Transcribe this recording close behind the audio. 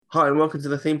Hi, and welcome to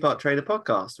the Theme Park Trader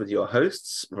podcast with your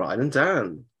hosts, Ryan and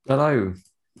Dan. Hello.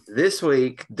 This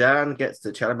week, Dan gets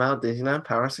to chat about Disneyland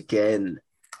Paris again.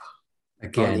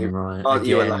 Again, right. Aren't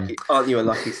you a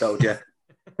lucky soldier?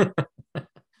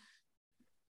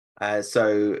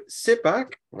 So sit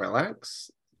back,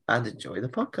 relax, and enjoy the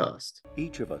podcast.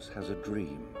 Each of us has a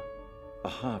dream, a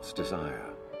heart's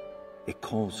desire. It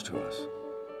calls to us.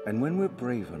 And when we're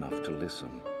brave enough to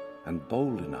listen and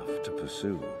bold enough to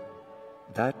pursue,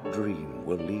 that dream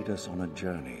will lead us on a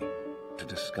journey to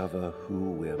discover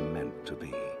who we're meant to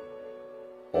be.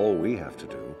 All we have to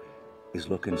do is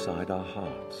look inside our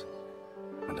hearts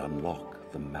and unlock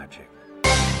the magic.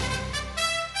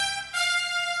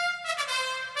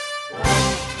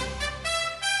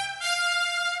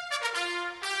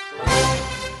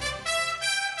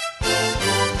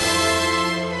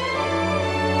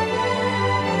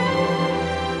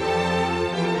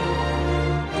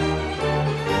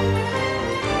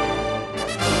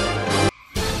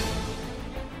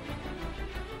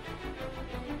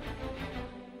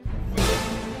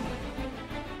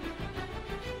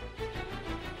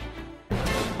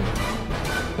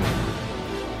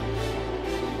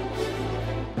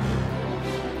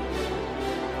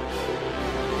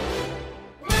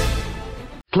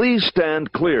 Please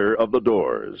stand clear of the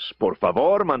doors. Por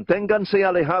favor, manténganse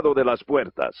alejado de las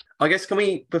puertas. I guess,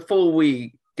 before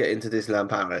we get into Disneyland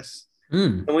Paris,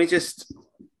 can we just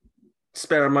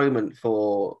spare a moment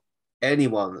for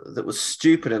anyone that was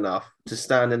stupid enough to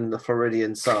stand in the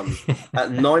Floridian sun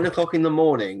at 9 o'clock in the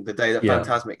morning, the day that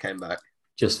Fantasmic came back?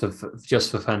 Just for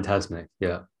Fantasmic,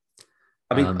 yeah.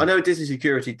 I mean, I know Disney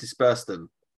security dispersed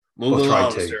them. Move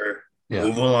along, sir. Yeah.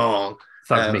 Move along. In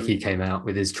fact, Mickey came out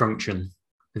with his truncheon,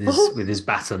 with his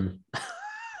baton,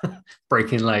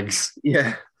 breaking legs.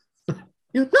 Yeah.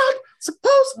 You're not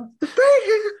supposed to be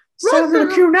here. Stand in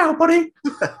the queue now, buddy.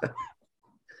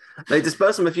 They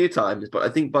dispersed them a few times, but I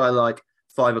think by like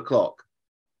 5 o'clock,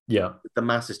 the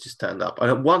masses just turned up. And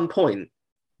at one point,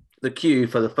 the queue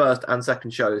for the first and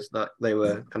second shows that they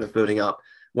were kind of building up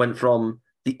went from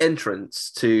the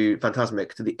entrance to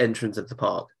Fantasmic to the entrance of the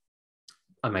park.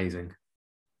 Amazing.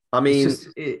 I mean,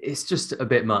 it's just a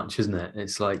bit much, isn't it?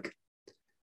 It's like,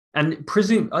 and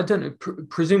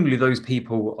presumably those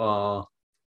people are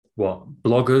what,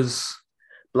 bloggers,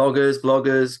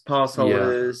 pass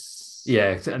holders.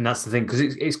 Yeah, and that's the thing, because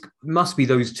it must be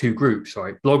those two groups,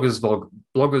 right? Vloggers,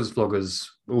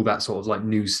 all that sort of like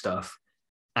news stuff,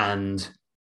 and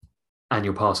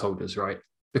your pass holders, right?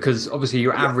 Because obviously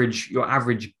your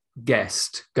average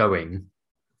guest going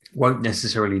won't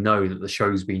necessarily know that the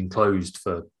show's been closed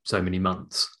for so many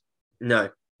months. No.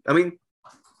 I mean,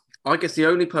 I guess the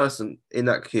only person in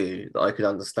that queue that I could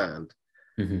understand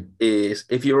is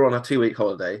if you're on a 2-week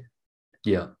holiday.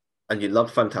 Yeah. And you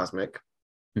loved Fantasmic.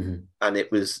 And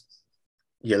it was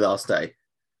your last day.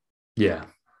 Yeah.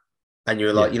 And you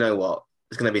were like, you know what?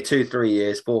 It's going to be 2, 3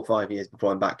 years, 4, 5 years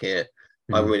before I'm back here.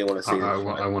 I really want to see I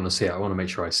want to see it. I want to make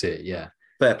sure I see it. Yeah.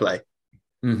 Fair play.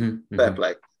 Fair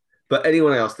play. But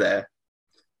anyone else there,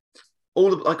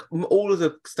 all of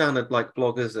the standard like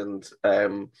bloggers and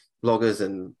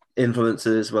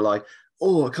influencers were like,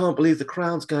 "Oh, I can't believe the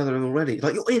crowd's gathering already."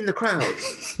 Like, you're in the crowd.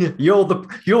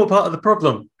 You're part of the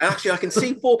problem. Actually, I can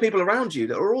see 4 people around you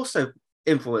that are also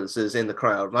influencers in the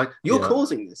crowd. Like, you're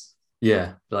causing this.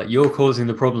 Yeah, like you're causing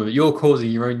the problem. You're causing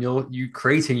you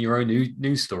creating your own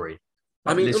news story.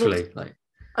 Like, I mean, literally,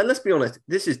 and let's be honest,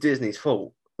 this is Disney's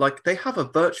fault. Like, they have a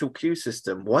virtual queue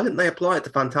system. Why didn't they apply it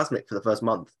to Fantasmic for the first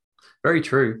month? Very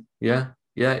true. Yeah.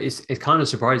 It's kind of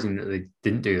surprising that they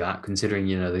didn't do that, considering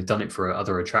they've done it for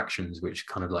other attractions, which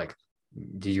kind of like,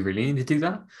 do you really need to do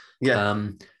that? Yeah.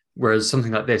 Whereas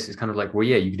something like this, it's kind of like, well,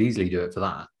 yeah, you could easily do it for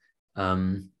that.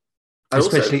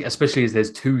 Especially as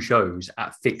there's 2 shows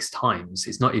at fixed times.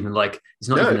 It's not even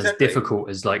as difficult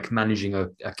as like managing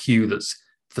a queue that's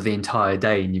for the entire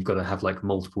day, and you've got to have like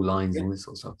multiple lines and all this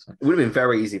sort of stuff. So. It would have been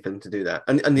very easy for them to do that.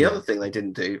 And the other thing they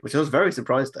didn't do, which I was very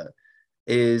surprised at,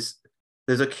 is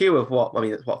there's a queue of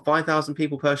 5,000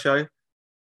 people per show.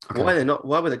 Okay.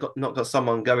 Why would they not got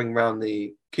someone going around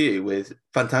the queue with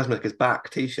Fantasmica's back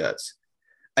t-shirts?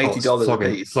 $80 a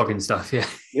piece. Flogging stuff, yeah.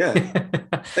 Yeah.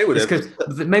 They would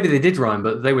have. Maybe they did, Ryan,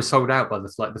 but they were sold out by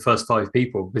the first 5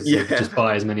 people because they could just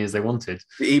buy as many as they wanted.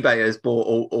 The eBayers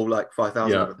bought all like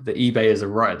 5,000. Yeah, the eBayers are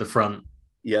right at the front.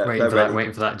 Yeah,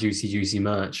 waiting for that juicy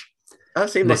merch. That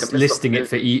seemed like listing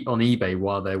it on eBay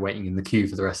while they're waiting in the queue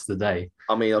for the rest of the day.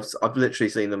 I mean, I've literally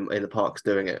seen them in the parks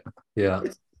doing it. Yeah,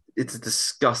 it's a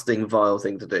disgusting, vile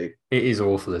thing to do. It is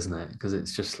awful, isn't it? Because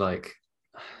it's just like,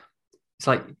 it's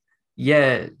like,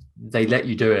 yeah, they let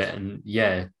you do it, and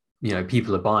yeah,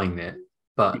 people are buying it,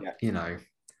 but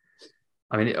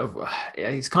I mean,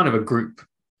 it's kind of a group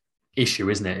issue,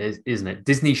 isn't it? Isn't it?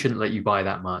 Disney shouldn't let you buy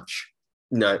that much.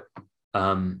 No.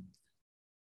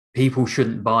 People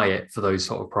shouldn't buy it for those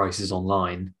sort of prices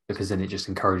online because then it just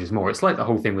encourages more. It's like the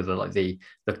whole thing with the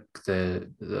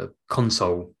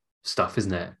console stuff,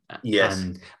 isn't it? Yes.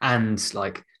 And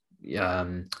like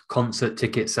concert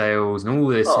ticket sales and all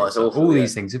this, awful,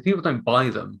 these things. If people don't buy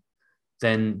them,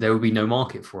 then there will be no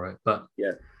market for it. But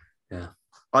yeah.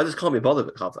 I just can't be bothered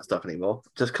with half that stuff anymore.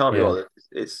 Just can't be bothered.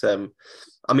 It's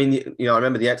I mean, I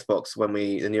remember the new Xbox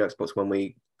when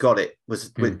we got it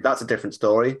that's a different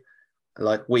story.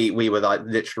 Like we were like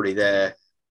literally there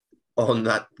on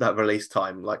that release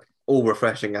time, like all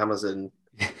refreshing Amazon,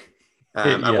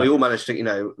 and we all managed to,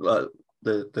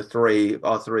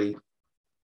 our three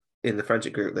in the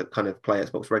friendship group that kind of play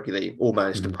Xbox regularly, all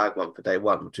managed to bag one for day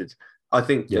one, which is, I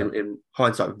think, in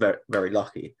hindsight, very, very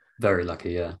lucky. Very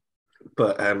lucky, yeah.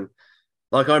 But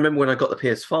like I remember when I got the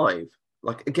PS5,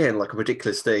 like again, like a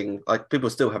ridiculous thing. Like people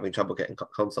were still having trouble getting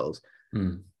consoles.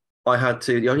 I had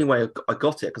to. The only way I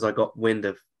got it because I got wind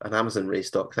of an Amazon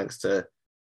restock thanks to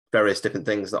various different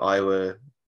things that I were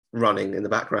running in the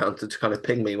background to kind of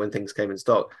ping me when things came in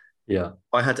stock. Yeah,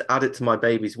 I had to add it to my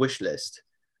baby's wish list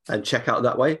and check out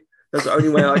that way. That's the only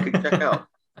way I could check out.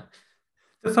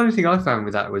 The funny thing I found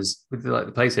with that was with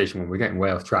the PlayStation one. We're getting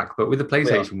way off track, but with the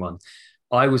PlayStation one,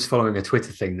 I was following a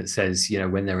Twitter thing that says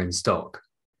when they're in stock.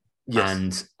 Yes.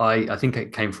 And I think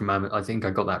it came from I think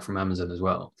I got that from Amazon as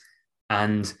well,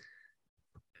 and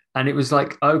it was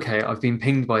like, okay, I've been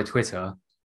pinged by Twitter,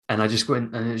 and I just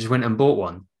went and bought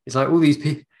one. It's like all these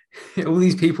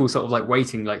people sort of like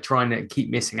waiting, like trying to keep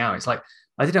missing out. It's like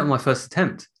I did it on my first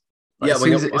attempt. Like, I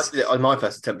did it on my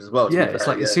first attempt as well. Yeah, it's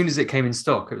like as soon as it came in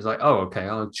stock, it was like, oh, okay,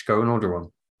 I'll just go and order one.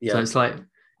 Yeah, so it's like,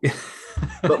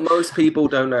 but most people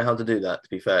don't know how to do that. To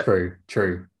be fair,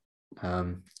 true.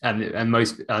 We're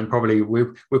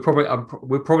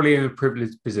probably in a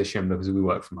privileged position because we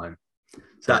work from home.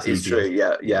 So that is true.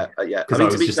 Yeah. Because I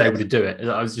was just able to do it.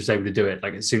 I was just able to do it.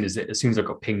 Like as soon as I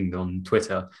got pinged on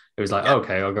Twitter, it was like,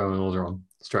 okay, I'll go and order on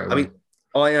straight away. I mean,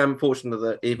 I am fortunate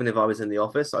that even if I was in the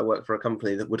office, I work for a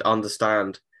company that would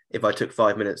understand if I took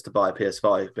 5 minutes to buy a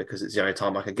PS5 because it's the only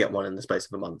time I could get one in the space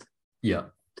of a month. Yeah.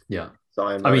 So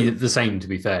I mean, the same, to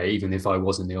be fair, even if I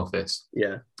was in the office.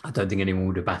 Yeah. I don't think anyone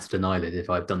would have batted an eyelid if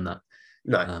I'd done that.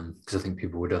 No, because I think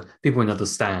people would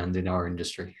understand in our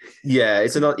industry. Yeah,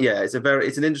 it's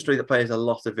an industry that plays a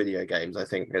lot of video games. I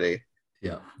think really.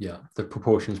 Yeah. The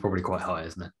proportion is probably quite high,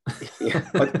 isn't it? Yeah,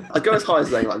 I'd go as high as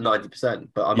saying like 90%,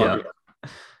 but I might be.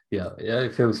 Yeah,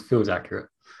 it feels accurate.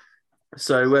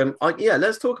 So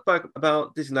let's talk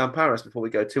about Disneyland Paris before we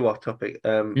go too off topic.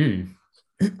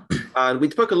 And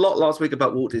we spoke a lot last week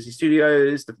about Walt Disney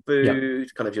Studios, the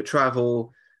food, kind of your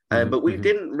travel. But we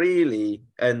didn't really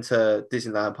enter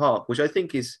Disneyland Park, which I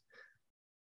think is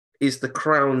the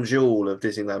crown jewel of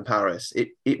Disneyland Paris. It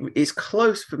is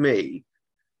close for me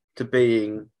to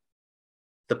being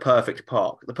the perfect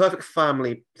park, the perfect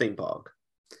family theme park.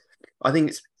 I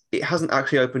think it hasn't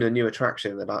actually opened a new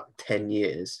attraction in about 10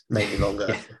 years, maybe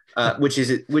longer, which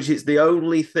is the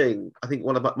only thing. I think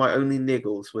one of my only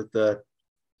niggles with the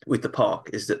park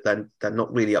is that they're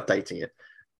not really updating it.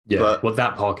 Yeah, well,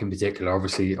 that park in particular,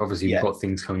 obviously, you've got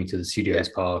things coming to the Studios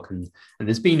Park, and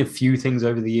there's been a few things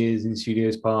over the years in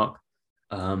Studios Park,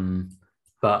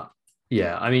 but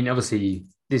yeah, I mean, obviously,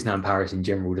 Disneyland Paris in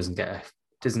general doesn't get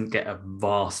a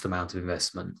vast amount of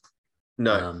investment.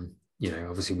 No,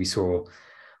 obviously we saw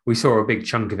a big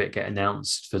chunk of it get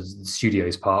announced for the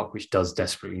Studios Park, which does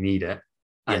desperately need it,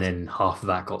 and then half of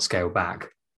that got scaled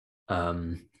back.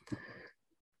 Or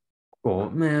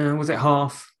was it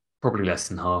half? Probably less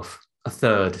than half. A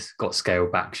third got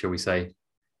scaled back, shall we say?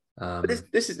 But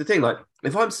this is the thing. Like,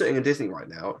 if I'm sitting in Disney right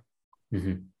now,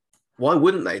 why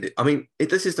wouldn't they? I mean,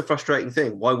 this is the frustrating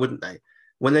thing. Why wouldn't they?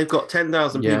 When they've got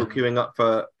 10,000 people queuing up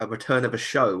for a return of a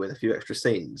show with a few extra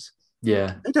scenes, they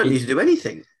don't need to do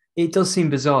anything. It does seem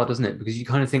bizarre, doesn't it? Because you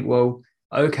kind of think, well,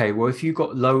 okay, well, if you've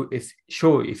got lower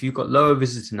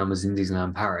visitor numbers in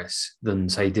Disneyland Paris than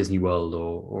say Disney World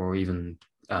or even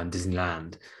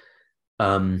Disneyland.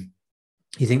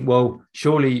 You think, well,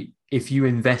 surely if you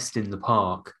invest in the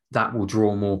park, that will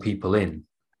draw more people in.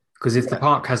 Because if the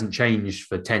park hasn't changed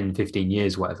for 10, 15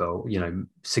 years, whatever,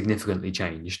 significantly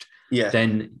changed,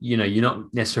 then, you're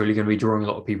not necessarily going to be drawing a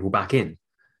lot of people back in.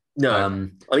 No.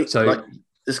 I mean, so like,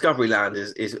 Discovery Land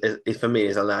is for me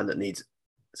is a land that needs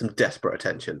some desperate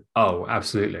attention. Oh,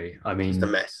 absolutely. I mean, it's a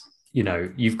mess.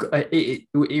 You've got it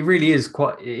really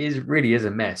is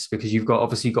a mess because you've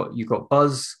got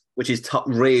Buzz, which is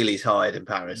really tired in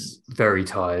Paris. Very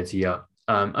tired, yeah.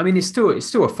 I mean, it's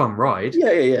still a fun ride.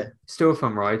 Yeah. Still a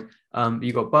fun ride.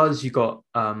 You got Buzz, you got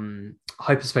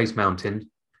Hyperspace Mountain,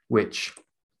 which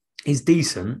is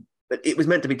decent. But it was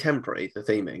meant to be temporary, the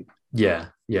theming. Yeah.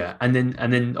 And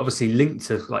then obviously linked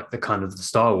to like the kind of the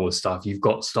Star Wars stuff, you've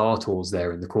got Star Tours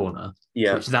there in the corner.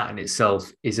 Yeah. Which that in itself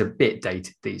is a bit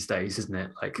dated these days, isn't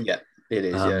it? Like, yeah, it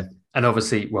is, yeah. And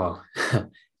obviously, well,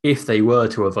 if they were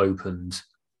to have opened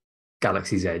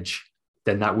Galaxy's Edge,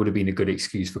 then that would have been a good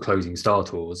excuse for closing Star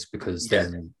Tours, because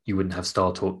then you wouldn't have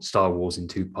Star Wars in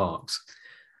 2 parks.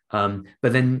 But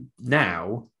then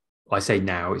now, I say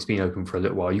now, it's been open for a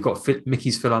little while. You've got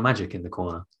Mickey's PhilharMagic in the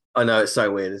corner. I know, it's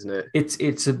so weird, isn't it?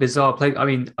 It's a bizarre place. I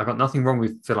mean, I got nothing wrong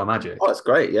with PhilharMagic. Oh, it's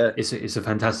great, yeah. It's a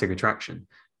fantastic attraction,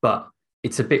 but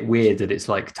it's a bit weird that it's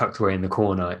like tucked away in the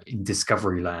corner in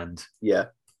Discovery Land. Yeah.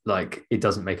 Like, it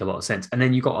doesn't make a lot of sense. And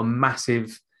then you got a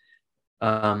massive,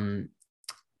 what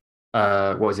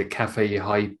was it, Cafe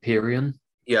Hyperion?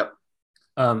 Yep.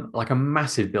 Like a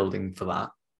massive building for that.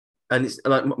 And it's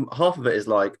like half of it is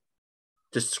like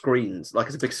just screens, like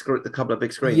it's a couple of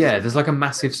big screens. Yeah, there's like a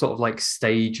massive sort of like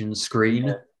stage and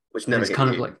screen, which never it's kind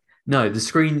of like, no, the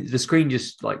screen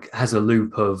just like has a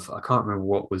loop of, I can't remember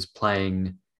what was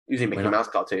playing. Usually Mickey Mouse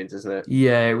cartoons, isn't it?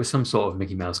 Yeah, it was some sort of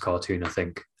Mickey Mouse cartoon, I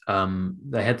think.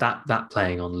 They had that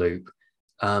playing on loop.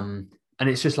 And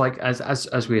it's just like,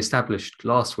 as we established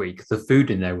last week, the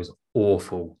food in there was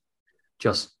awful.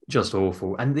 Just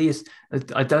awful. And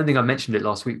I don't think I mentioned it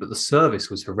last week, but the service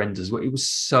was horrendous. It was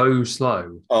so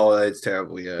slow. Oh, it's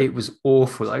terrible. Yeah, it was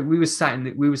awful. Like, we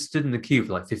stood in the queue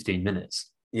for like 15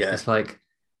 minutes. Yeah, it's like,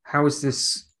 how is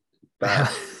this bad?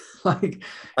 Like,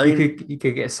 I mean, you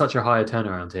could get such a higher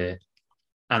turnaround here,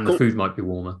 and the food might be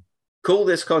warmer. Call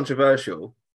this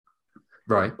controversial,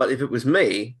 right? But if it was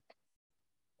me,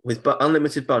 with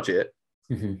unlimited budget,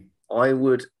 I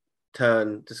would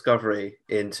turn Discovery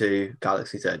into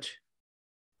Galaxy's Edge.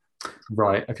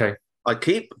 Right. Okay. I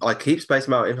keep Space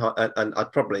Mountain, and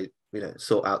I'd probably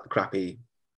sort out the crappy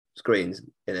screens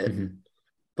in it.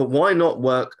 But why not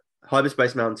work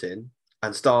Hyperspace Mountain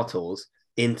and Star Tours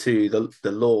into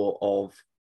the lore of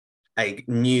a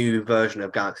new version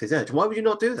of Galaxy's Edge? Why would you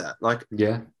not do that? Like,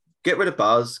 get rid of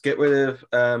Buzz, get rid of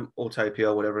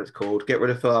Autopia, whatever it's called, get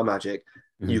rid of PhilharMagic.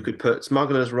 You could put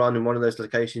Smuggler's Run in one of those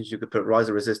locations. You could put Rise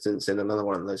of Resistance in another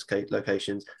one of those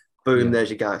locations. Boom,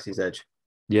 there's your Galaxy's Edge.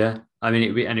 Yeah, I mean,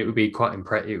 it would be quite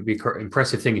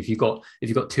impressive thing if you got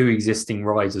 2 existing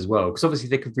rides as well, because obviously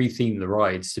they could retheme the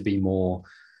rides to be more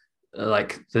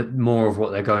like more of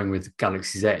what they're going with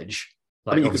Galaxy's Edge.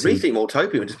 Like, I mean, you could retheme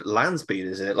Autopia and just put land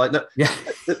speeders in it. Like, no,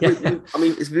 I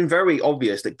mean, it's been very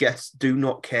obvious that guests do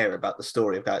not care about the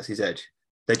story of Galaxy's Edge.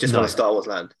 They just want a Star Wars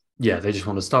land. Yeah, they just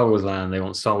want a Star Wars land. They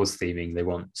want Star Wars theming. They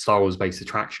want Star Wars based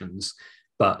attractions,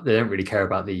 but they don't really care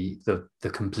about the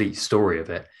complete story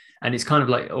of it. And it's kind of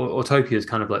like Autopia is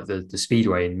kind of like the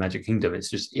Speedway in Magic Kingdom.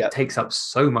 It's just it takes up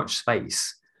so much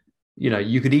space.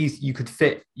 You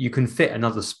can fit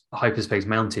another Hyperspace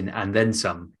Mountain and then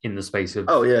some in the space of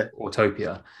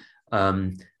Autopia.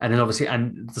 And then obviously,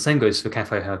 and the same goes for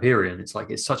Cafe Hyperion. It's like,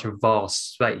 it's such a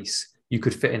vast space. You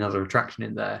could fit another attraction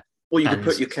in there. Or you could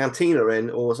put your cantina in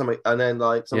or something, and then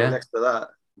like something next to that.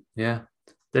 Yeah.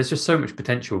 There's just so much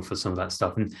potential for some of that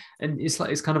stuff. And it's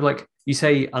kind of like, you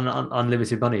say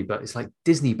unlimited money, but it's like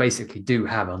Disney basically do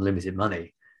have unlimited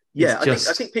money. Yeah, I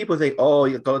think people think, oh,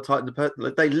 you've got to tighten the purse.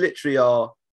 They literally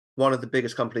are one of the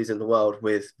biggest companies in the world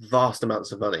with vast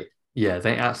amounts of money. Yeah,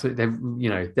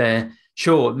 they're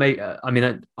sure. I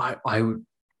mean,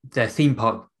 their theme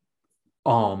park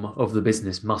arm of the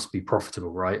business must be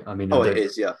profitable, right? I mean, it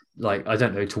is, yeah. Like, I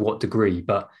don't know to what degree,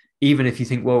 but even if you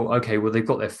think, well, okay, well, they've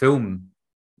got their film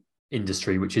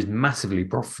industry, which is massively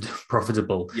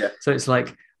profitable. Yeah. So it's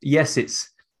like, yes,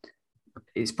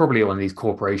 it's probably one of these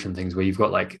corporation things where you've got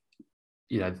like,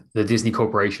 the Disney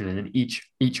Corporation, and then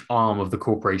each arm of the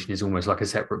corporation is almost like a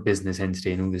separate business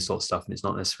entity and all this sort of stuff. And it's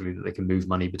not necessarily that they can move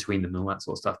money between them and all that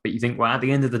sort of stuff. But you think, well, at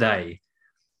the end of the day,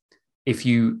 if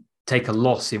you take a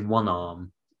loss in one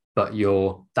arm, but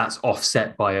that's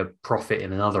offset by a profit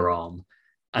in another arm,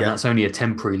 and that's only a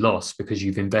temporary loss because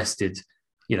you've invested,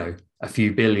 a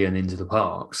few billion into the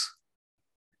parks.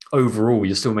 Overall,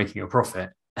 you're still making a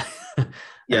profit.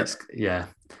 Yes.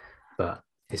 But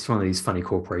it's one of these funny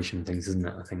corporation things, isn't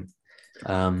it? I think.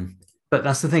 But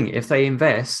that's the thing. If they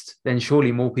invest, then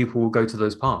surely more people will go to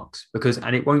those parks,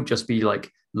 and it won't just be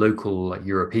like local, like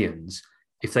Europeans.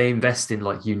 If they invest in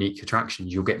like unique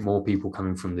attractions, you'll get more people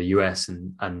coming from the US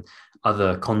and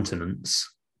other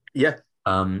continents. Yeah.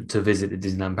 To visit the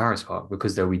Disneyland Paris park,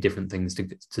 because there'll be different things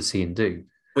to see and do.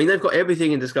 I mean, they've got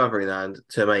everything in Discoveryland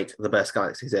to make the best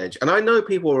Galaxy's Edge. And I know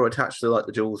people are attached to like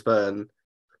the Jules Verne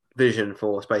vision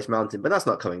for Space Mountain, but that's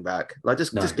not coming back. Like,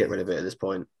 just get rid of it at this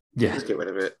point. Yeah, just get rid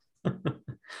of it.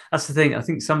 That's the thing. I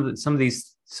think some of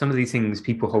these things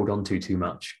people hold on to too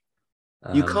much.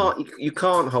 You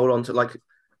can't hold on to, like,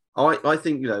 I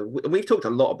think, we've talked a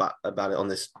lot about it on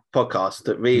this podcast,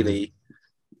 that really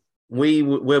we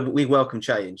welcome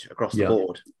change across the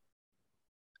board.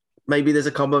 Maybe there's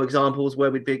a couple of examples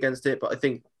where we'd be against it, but I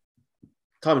think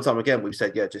time and time again we've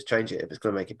said, just change it if it's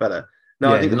going to make it better.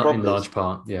 No, I think the problem in large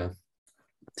part,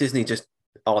 Disney just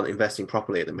aren't investing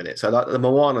properly at the minute. So like the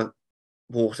Moana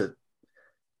water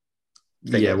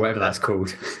thing, whatever that's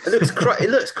called, it looks crap. It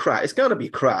looks crap. It's going to be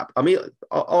crap. I mean,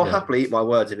 I'll happily eat my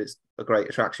words if it's a great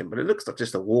attraction, but it looks like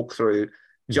just a walk through,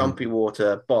 jumpy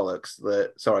water bollocks.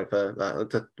 Sorry for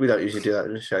that. We don't usually do that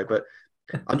in the show, but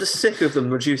I'm just sick of them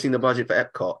reducing the budget for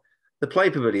Epcot. The Play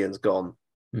Pavilion's gone.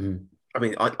 I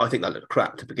mean, I think that looked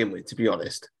crap to begin with, to be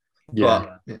honest.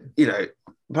 But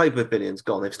Play Pavilion's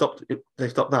gone. They've stopped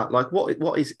that. Like,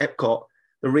 what is Epcot?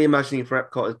 The reimagining for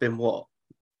Epcot has been what?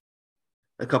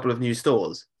 A couple of new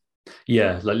stores.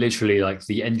 Yeah, like literally, like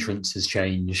the entrance has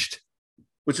changed,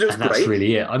 which looks great. That's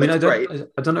really it. I mean, I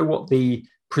don't know what the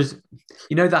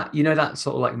that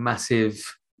sort of like massive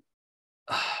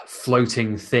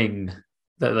floating thing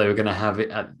that they were going to have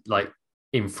it at, like,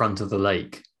 in front of the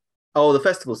lake. Oh, the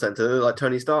festival center, like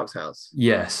Tony Stark's house.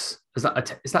 Yes, is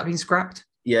that been scrapped?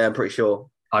 Yeah, I'm pretty sure.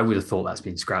 I would have thought that's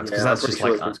been scrapped, because that's just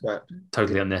like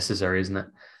totally unnecessary, isn't it?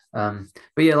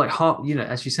 But yeah, like half,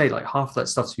 as you say, like half of that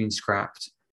stuff's been scrapped.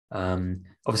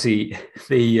 Obviously,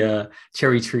 the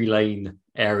Cherry Tree Lane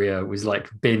area was like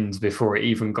binned before it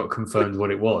even got confirmed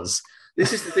what it was.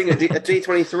 This is the thing at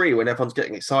D23, when everyone's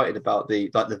getting excited about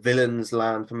the villains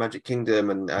land for Magic Kingdom,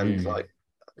 and like,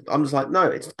 I'm just like, no,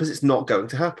 it's because it's not going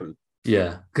to happen.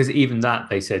 Yeah, because even that,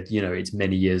 they said, it's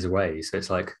many years away, so it's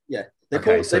like, they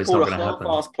pulled a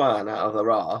half-assed plan out of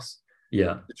their ass.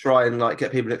 Yeah, to try and like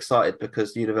get people excited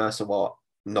because Universal are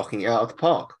knocking it out of the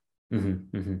park.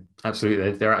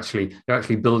 Absolutely, they're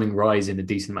actually building Rise in a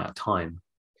decent amount of time.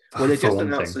 Well, they just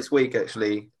announced this week,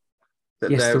 actually.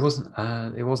 There wasn't.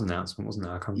 It was an announcement, wasn't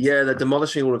there? They're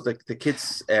demolishing all of the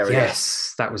kids' area.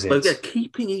 Yes, that was it. But they're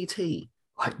keeping ET.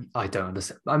 I don't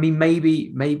understand. I mean,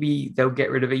 maybe they'll get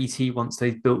rid of ET once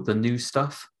they've built the new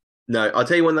stuff. No, I'll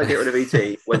tell you when they get rid of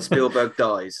ET. When Spielberg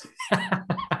dies.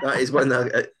 That is when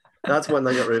that's when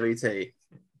they got rid of ET.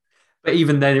 But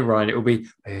even then, Ryan, it will be,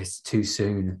 it's too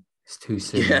soon. It's too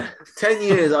soon. Yeah, 10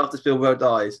 years after Spielberg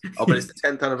dies. Oh, but it's the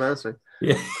 10th anniversary.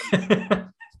 Yeah.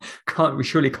 We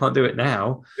surely can't do it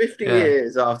now. 50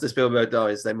 years after Spielberg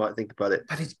dies, they might think about it.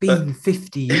 But it's been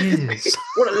 50 years.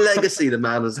 What a legacy the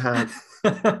man has had.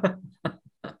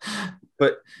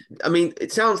 But I mean,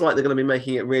 it sounds like they're going to be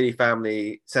making it really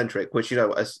family centric, which,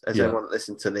 as everyone that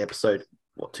listened to the episode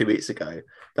 2 weeks ago,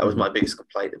 that was my biggest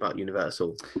complaint about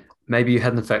Universal. Maybe you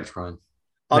had an effect, Ryan.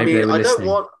 Maybe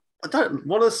I don't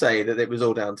want to say that it was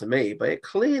all down to me, but it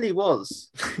clearly was.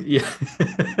 Yeah.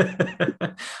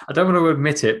 I don't want to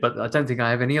admit it, but I don't think I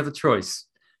have any other choice.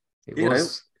 It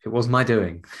was my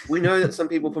doing. We know that some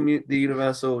people from the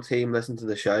Universal team listen to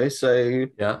the show, so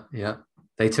yeah.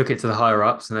 They took it to the higher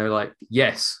ups, and they were like,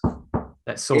 "Yes,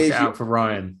 let's sort it out for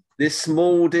Ryan." This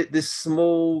small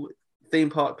theme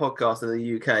park podcast in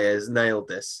the UK has nailed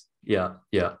this. Yeah.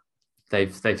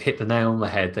 They've hit the nail on the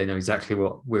head. They know exactly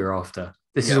what we're after.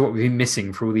 This is what we've been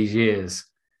missing for all these years.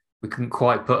 We couldn't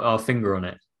quite put our finger on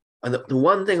it. And the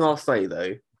one thing I'll say,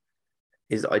 though,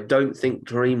 is I don't think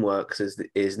DreamWorks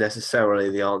is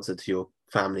necessarily the answer to your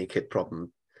family kid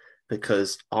problem,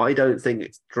 because I don't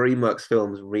think DreamWorks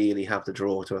films really have to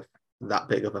draw to that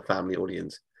big of a family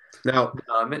audience. Now,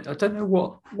 I don't know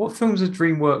what films have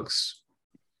DreamWorks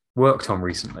worked on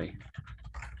recently.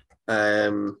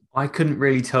 I couldn't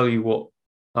really tell you what.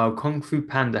 Kung Fu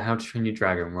Panda, How to Train Your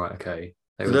Dragon, right? Okay,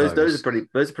 those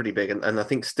are pretty big, and I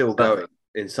think still going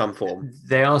in some form.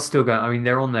 They are still going. I mean,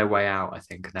 they're on their way out, I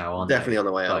think, now, aren't Definitely they? on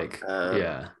the way out.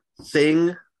 Yeah.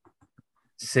 Sing.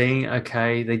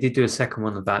 Okay, they did do a second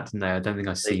one of that, didn't they? I don't think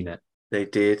I've seen it. They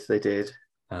did.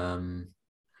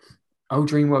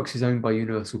 DreamWorks is owned by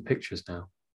Universal Pictures now.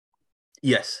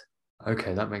 Yes.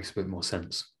 Okay, that makes a bit more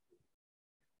sense.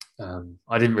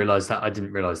 I didn't realize that.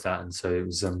 And so it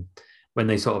was when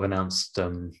they sort of announced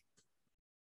or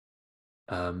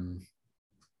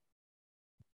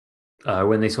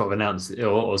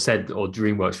said, or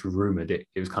DreamWorks were rumored, it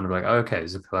was kind of like, okay,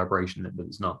 it's a collaboration, but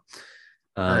it's not.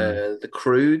 The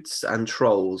Croods and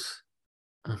Trolls.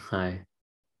 Okay.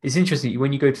 It's interesting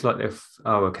when you go to like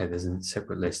there's a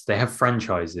separate list. They have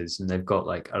franchises, and they've got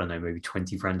like, I don't know, maybe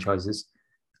 20 franchises.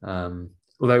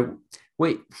 Although,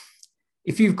 wait,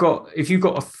 if you've got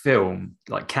a film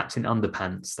like Captain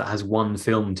Underpants that has one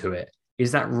film to it,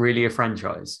 is that really a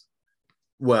franchise?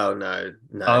 Well, no.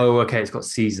 Oh, okay. It's got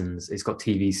seasons. It's got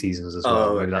TV seasons as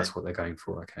well. Maybe that's what they're going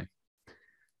for. Okay.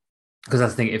 Because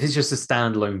that's the thing. If it's just a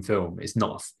standalone film, it's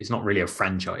not really a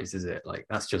franchise, is it? Like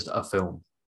that's just a film.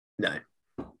 No.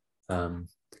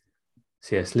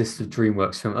 So yes, list of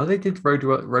DreamWorks film. Oh, they did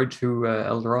Road to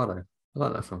El Dorado. I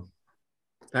like that film.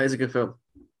 That is a good film.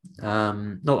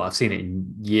 Not that I've seen it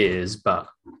in years, but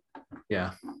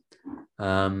yeah.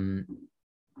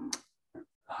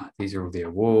 These are all the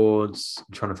awards.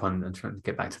 I'm trying to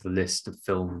get back to the list of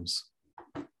films.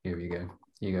 Here we go.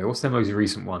 What's their most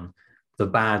recent one? The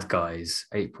Bad Guys,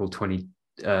 April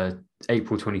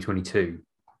 2022.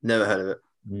 Never heard of it.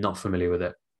 Not familiar with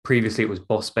it. Previously, it was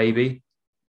Boss Baby,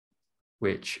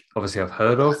 which obviously I've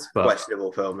heard of, but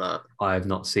questionable film that. I have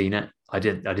not seen it. I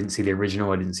didn't see the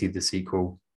original. I didn't see the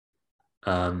sequel.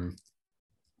 The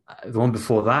one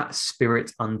before that,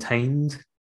 Spirit Untamed.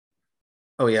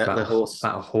 Oh yeah, the horse.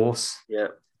 About a horse. Yeah.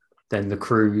 Then The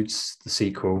Croods, the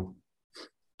sequel.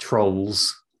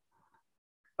 Trolls.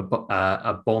 I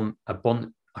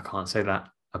can't say that.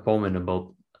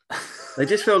 Abominable. They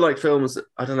just feel like films.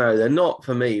 I don't know. They're not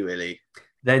for me, really.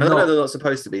 I know they're not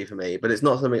supposed to be for me, but it's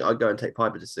not something I'd go and take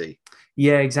Piper to see.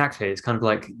 Yeah, exactly. It's kind of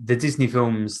like the Disney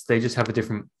films. They just have a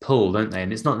different pull, don't they?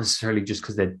 And it's not necessarily just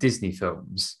because they're Disney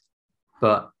films,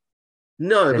 but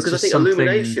no, because I think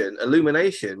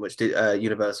Illumination, which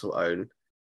Universal own,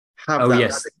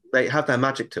 they have their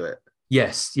magic to it.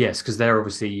 Yes, because they're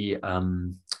obviously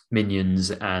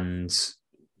Minions and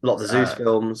lots of Zeus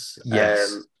films.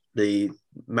 Yes, the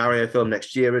Mario film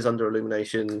next year is under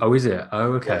Illumination. Oh, is it?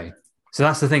 Oh, okay. Yeah. So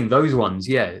that's the thing. Those ones,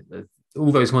 yeah,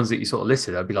 all those ones that you sort of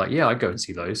listed, I'd be like, yeah, I'd go and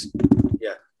see those.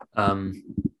 Yeah.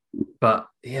 But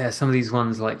yeah, some of these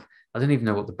ones, like I don't even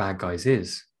know what The Bad Guys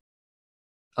is.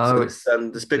 Oh, so it's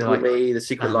Despicable Me, The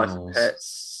Secret Life of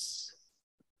Pets,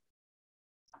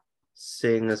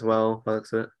 Sing as well. By the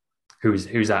looks of it. Who's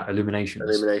that?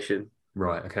 Illumination.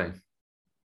 Right. Okay.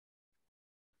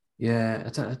 Yeah, I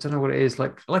don't know what it is.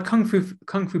 Like Kung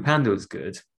Fu Panda is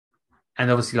good,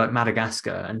 and obviously like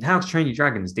Madagascar and How to Train Your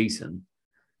Dragon is decent.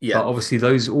 Yeah. But obviously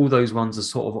all those ones are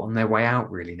sort of on their way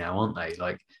out really now, aren't they?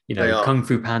 Like Kung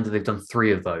Fu Panda, they've done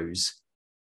 3 of those,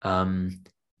 and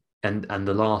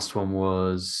the last one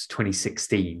was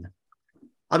 2016.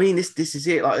 I mean, this is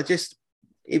it. Like, just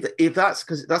if that's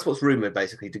because that's what's rumored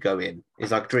basically to go in is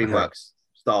like DreamWorks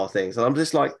style things, and I'm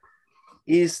just like,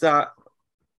 that's the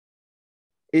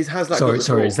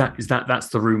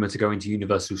rumor to go into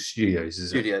Universal Studios? Is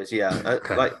Studios, it? Yeah.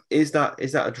 Okay. Like, is that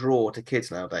a draw to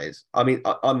kids nowadays? I mean,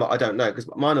 I don't know because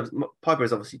Piper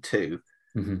is obviously 2,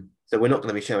 so we're not going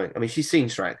to be showing. I mean, she's seen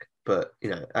Shrek, but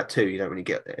at 2 you don't really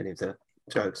get any of the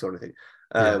jokes or anything.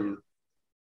 Thought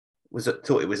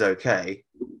it was okay.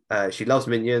 She loves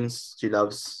Minions. She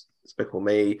loves Despicable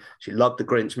Me. She loved the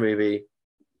Grinch movie,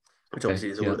 which obviously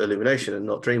is all Illumination and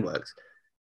not DreamWorks.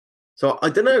 So I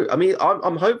don't know. I mean,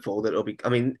 I'm hopeful that it'll be. I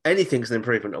mean, anything's an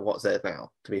improvement of what's there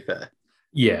now. To be fair.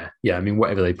 Yeah. I mean,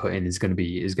 whatever they put in is going to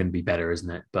be better, isn't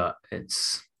it? But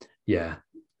it's a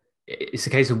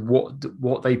case of what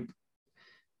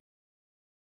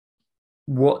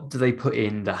do they put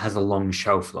in that has a long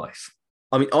shelf life?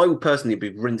 I mean, I would personally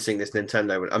be rinsing this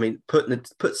Nintendo. I mean, put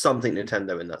something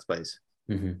Nintendo in that space.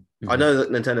 I know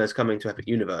that Nintendo is coming to Epic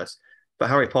Universe, but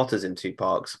Harry Potter's in 2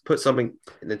 parks. Put something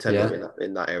Nintendo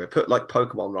in that area. Put like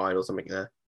Pokemon Ride or something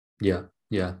there. Yeah.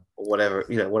 Or whatever,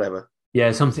 whatever.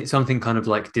 Yeah, something kind of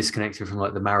like disconnected from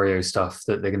like the Mario stuff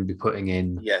that they're going to be putting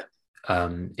in. Yeah.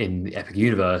 In the Epic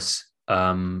Universe.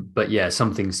 But yeah,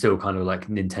 something still kind of like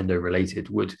Nintendo related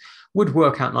would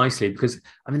work out nicely because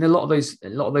I mean a lot of those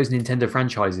Nintendo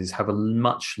franchises have a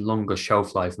much longer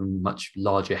shelf life and much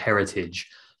larger heritage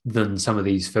than some of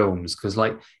these films. Because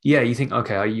you think,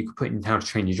 okay, you could put in How to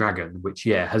Train Your Dragon, which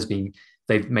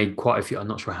they've made quite a few. I'm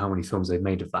not sure how many films they've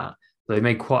made of that, but they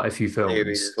made quite a few films.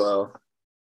 Series as well.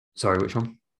 Sorry, which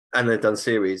one? And they've done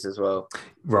series as well.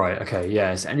 Right. Okay.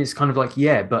 Yes, and it's kind of like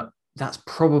but that's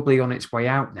probably on its way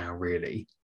out now, really.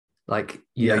 Like,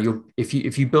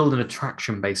 if you build an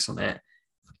attraction based on it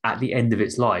at the end of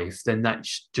its life, then that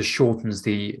just shortens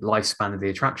the lifespan of the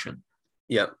attraction.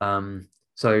 Yeah.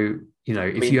 So,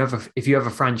 if you have a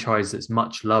franchise that's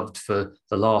much loved for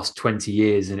the last 20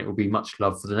 years and it will be much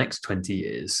loved for the next 20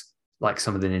 years, like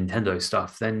some of the Nintendo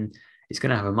stuff, then it's going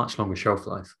to have a much longer shelf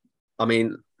life. I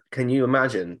mean, can you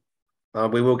imagine?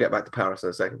 We will get back to Paris in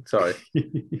a second. Sorry.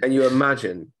 Can you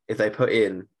imagine if they put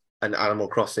in an Animal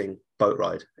Crossing boat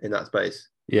ride in that space?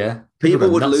 Yeah. People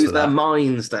would lose their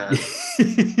minds, Dan.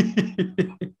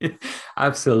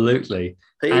 Absolutely.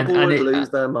 People would lose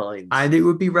their minds. And it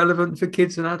would be relevant for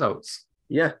kids and adults.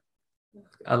 Yeah.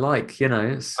 Alike, you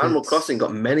know. Animal Crossing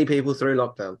got many people through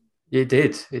lockdown. It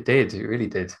did. It really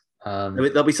did. I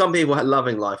mean, there'll be some people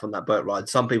loving life on that boat ride.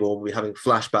 Some people will be having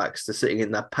flashbacks to sitting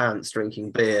in their pants,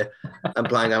 drinking beer, and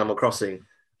playing Animal Crossing.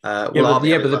 But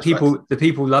the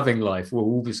people loving life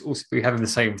will also be having the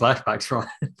same flashbacks, right?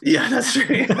 Yeah, that's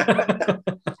true.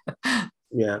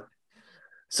 Yeah.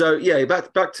 So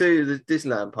back to the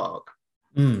Disneyland park.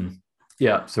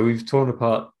 Yeah. So we've torn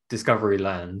apart Discovery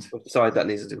Land. Sorry, that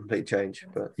needs a complete change.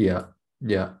 But yeah.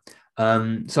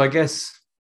 So I guess.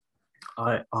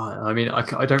 I mean,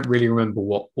 I don't really remember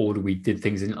what order we did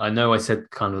things in. I know I said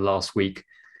kind of last week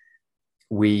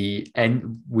we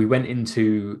went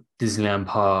into Disneyland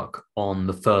Park on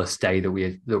the first day that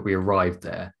we arrived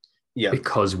there. Yeah.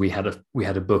 Because we had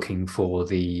a booking for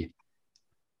the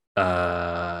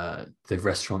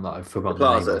restaurant that I've forgotten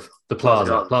the name of. The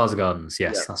Plaza Gardens.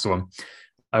 Yes, that's the one.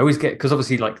 I always get, because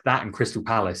obviously like that and Crystal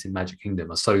Palace in Magic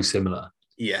Kingdom are so similar.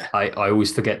 Yeah. I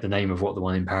always forget the name of what the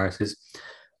one in Paris is.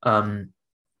 So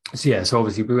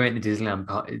obviously we went to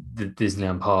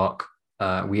Disneyland Park.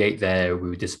 We ate there. We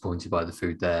were disappointed by the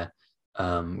food there.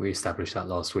 We established that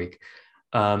last week.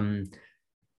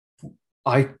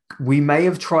 We may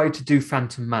have tried to do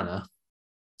Phantom Manor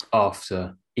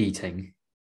after eating,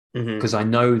 because I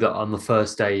know that on the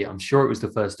first day, I'm sure it was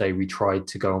the first day, we tried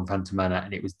to go on Phantom Manor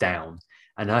and it was down.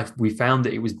 And we found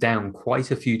that it was down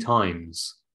quite a few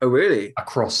times. Oh, really?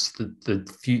 Across the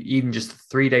few, even just the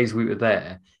 3 days we were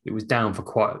there, it was down for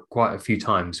quite a few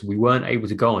times. We weren't able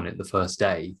to go on it the first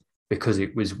day because I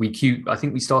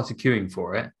think we started queuing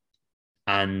for it,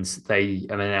 and they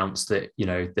announced that, you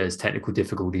know, there's technical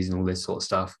difficulties and all this sort of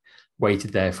stuff.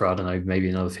 Waited there for, I don't know, maybe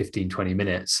another 15, 20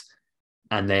 minutes.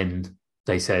 And then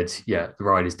they said, yeah, the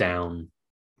ride is down,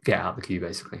 get out the queue,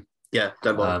 basically. Yeah,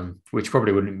 don't bother. Which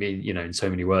probably wouldn't be, you know, in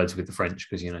so many words with the French,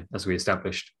 because, you know, as we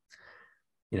established,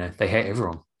 you know, they hate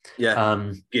everyone.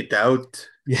 Yeah. Get out.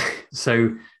 Yeah.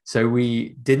 So we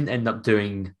didn't end up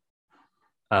doing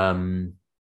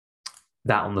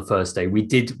that on the first day. We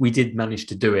did manage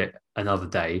to do it another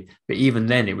day, but even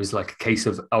then it was like a case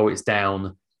of, oh, it's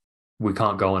down, we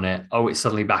can't go on it. Oh, it's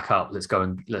suddenly back up. Let's go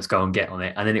and get on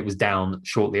it. And then it was down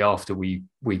shortly after we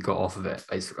got off of it,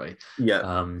 basically.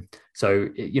 Yeah. So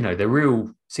you know, they're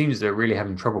really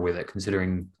having trouble with it,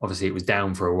 considering obviously it was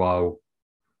down for a while.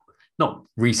 Not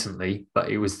recently, but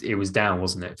it was down,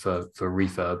 wasn't it, for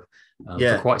refurb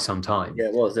for quite some time. Yeah,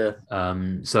 it was. Yeah.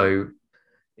 So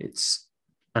it's,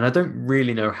 and I don't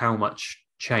really know how much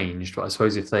changed, but I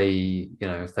suppose if they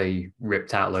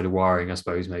ripped out a load of wiring, I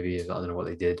suppose maybe, I don't know what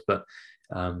they did, but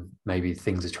maybe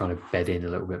things are trying to bed in a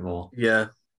little bit more. Yeah.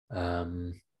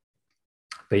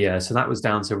 But yeah, so that was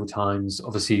down several times.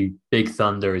 Obviously, Big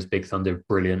Thunder is Big Thunder,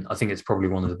 brilliant. I think it's probably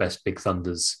one of the best Big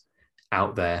Thunders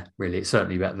out there. Really, it's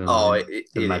certainly better than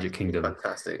the Magic Kingdom.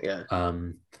 Fantastic, yeah.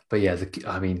 But yeah,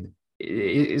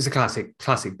 it's a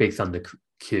classic Big Thunder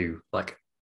queue, like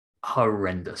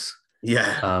horrendous.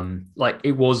 Yeah. Like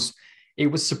it was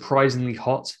surprisingly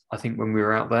hot, I think, when we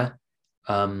were out there.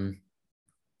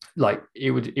 Like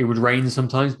it would rain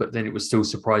sometimes, but then it was still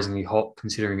surprisingly hot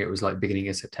considering it was like beginning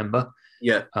of September.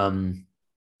 Yeah.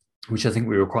 Which I think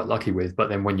we were quite lucky with. But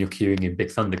then when you're queuing in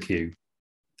Big Thunder queue,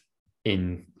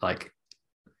 in like,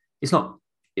 it's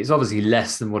obviously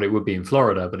less than what it would be in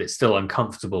Florida, but it's still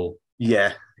uncomfortable.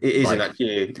 Yeah, it is in that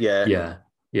queue. Yeah.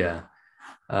 Yeah.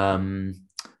 I'm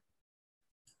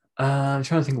trying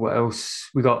to think what else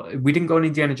we got. We didn't go on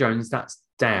Indiana Jones. That's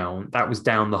down. That was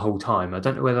down the whole time. I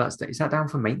don't know whether is that down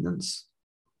for maintenance,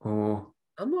 or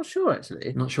I'm not sure actually.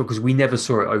 I'm not sure, because we never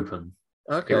saw it open.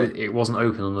 Okay. It wasn't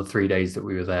open on the 3 days that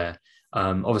we were there.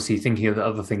 Obviously, thinking of the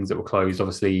other things that were closed.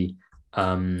 Obviously,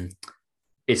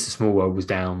 It's a Small World was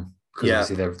down because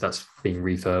obviously that's being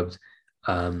refurbed,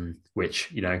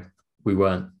 which, you know, we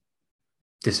weren't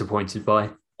disappointed by.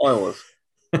 I was.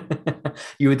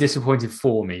 You were disappointed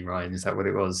for me, Ryan. Is that what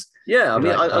it was? Yeah, I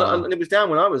mean, and it was down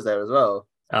when I was there as well.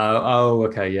 Oh,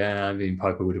 okay, yeah. I mean,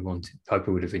 Piper would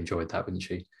have enjoyed that, wouldn't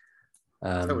she?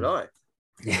 So would I.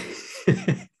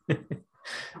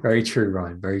 Very true,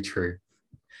 Ryan. Very true.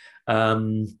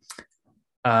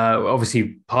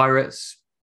 Obviously, Pirates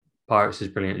is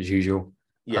brilliant as usual.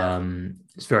 Yeah,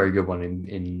 it's a very good one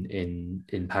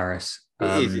in Paris.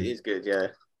 It is good. Yeah.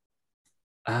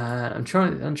 I'm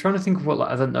trying to think of what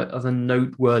like other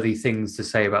noteworthy things to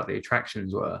say about the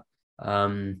attractions were.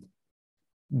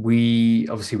 We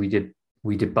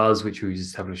did Buzz, which we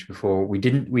established before. We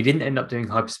didn't end up doing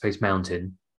Hyperspace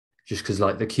Mountain, just because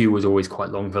like the queue was always quite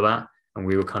long for that, and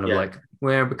we were kind of like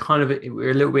we're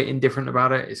a little bit indifferent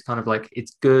about it. It's kind of like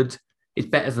it's good, it's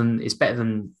better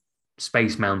than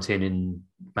Space Mountain in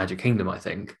Magic Kingdom, I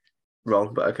think.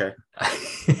 Wrong, but okay.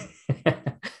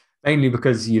 Mainly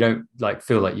because you don't like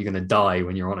feel like you're going to die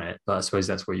when you're on it, but I suppose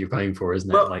that's what you're going for, isn't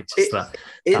it? Well, Like just that.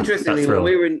 Interestingly, that when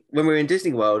we were in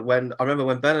Disney World, when I remember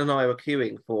when Ben and I were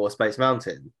queuing for Space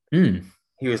Mountain,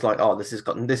 he was like, "Oh, this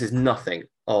is nothing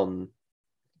on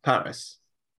Paris,"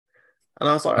 and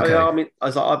I was like, Okay. "Oh,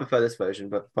 yeah, I prefer this version,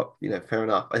 but fair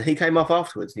enough." And he came off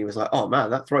afterwards, and he was like, "Oh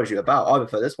man, that throws you about. I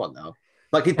prefer this one now."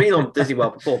 Like he'd been on Disney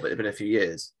World before, but it'd been a few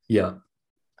years. Yeah.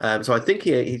 So I think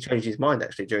he changed his mind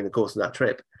actually during the course of that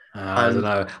trip. I don't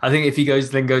know. I think if he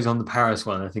goes on the Paris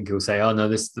one, I think he'll say, "Oh no,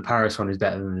 the Paris one is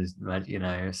better than this." You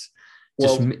know, it's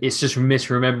just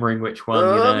misremembering which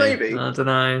one. Maybe I don't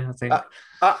know. I think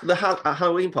at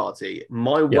Halloween party,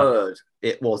 my word,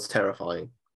 it was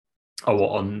terrifying. Oh,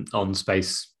 what on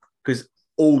space? Because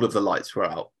all of the lights were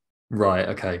out. Right.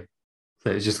 Okay. So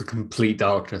it's just a complete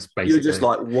darkness. Basically, you're just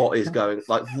like, what is going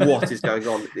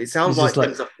on? It sounds like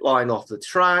things are flying off the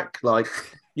track. Like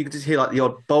you could just hear like the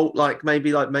odd bolt, like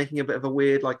maybe like making a bit of a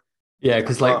weird like. Yeah,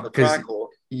 because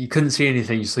you couldn't see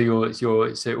anything, so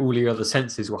all your other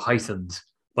senses were heightened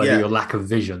by your lack of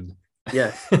vision.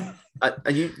 Yeah,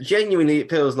 and you genuinely, it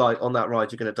feels like on that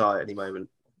ride you're going to die at any moment.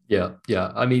 Yeah.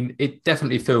 I mean, it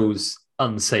definitely feels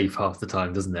unsafe half the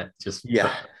time, doesn't it?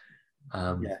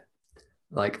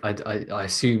 Like I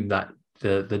assume that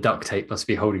the duct tape must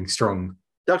be holding strong.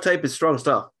 Duct tape is strong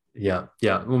stuff. Yeah.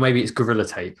 Well, maybe it's Gorilla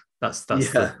Tape. That's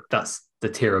the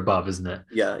tier above, isn't it?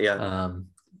 Yeah.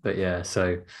 But yeah,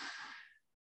 so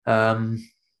what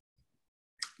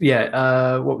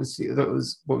was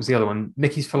the other one?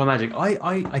 Mickey's PhilharMagic.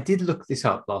 I did look this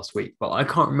up last week, but I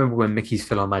can't remember when Mickey's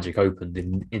PhilharMagic opened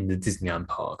in the Disneyland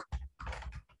park.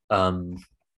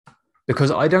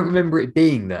 Because I don't remember it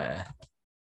being there.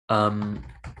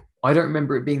 I don't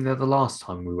remember it being there the last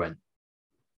time we went.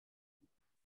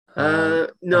 No,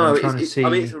 it's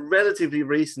a relatively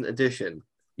recent addition.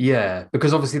 Yeah,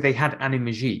 because obviously they had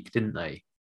Animagique, didn't they?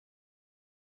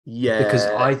 Yeah, because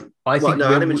I think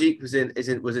Animagique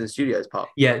was in Studios Park.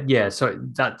 Yeah. So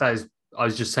that is. I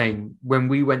was just saying when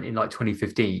we went in like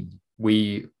 2015,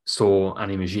 we saw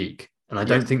Animagique, and I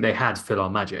don't think they had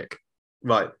PhilharMagic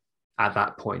right at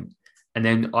that point. And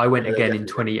then I went again in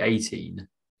 2018,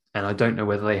 and I don't know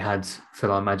whether they had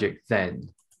PhilharMagic then.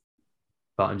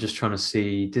 But I'm just trying to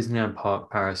see Disneyland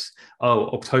Park Paris. Oh,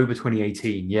 October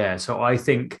 2018. Yeah, so I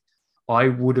think I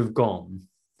would have gone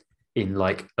in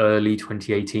like early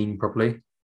 2018, probably.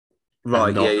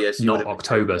 Right. So not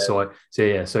October. So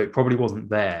it probably wasn't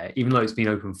there, even though it's been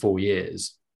open 4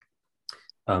 years.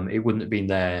 It wouldn't have been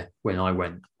there when I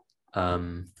went.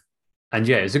 And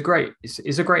yeah, it's a great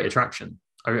attraction.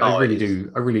 I really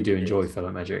do enjoy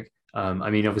PhilharMagic. I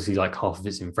mean, obviously, like half of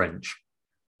it's in French.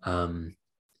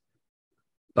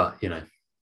 But you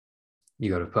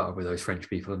got to put up with those French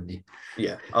people, haven't you?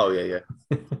 Yeah. Oh yeah.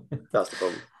 That's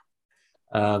the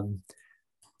problem.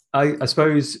 I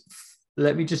suppose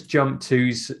let me just jump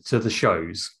to the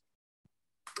shows.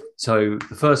 So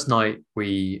the first night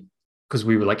because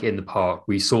we were like in the park,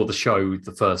 we saw the show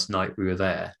the first night we were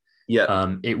there.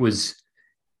 Yeah. It was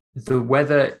the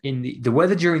weather the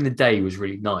weather during the day was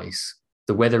really nice.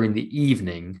 The weather in the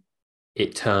evening,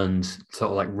 it turned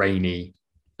sort of like rainy.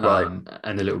 Right.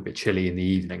 And a little bit chilly in the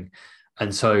evening.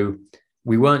 And so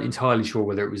we weren't entirely sure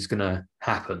whether it was going to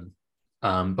happen.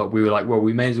 But we were like, well,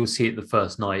 we may as well see it the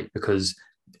first night because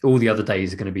all the other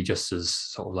days are going to be just as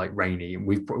sort of like rainy. And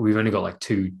we've only got like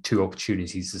two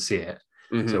opportunities to see it.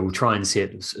 Mm-hmm. So we'll try and see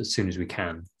it as soon as we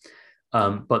can.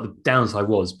 But the downside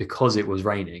was because it was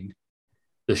raining,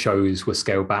 the shows were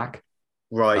scaled back.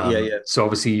 Right. Yeah. So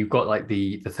obviously you've got like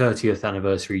the 30th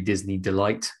anniversary Disney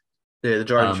Delight. Yeah, the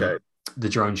drone show. The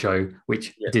drone show,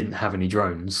 which didn't have any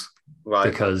drones, right?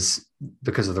 Because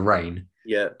of the rain.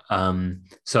 Yeah.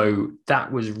 So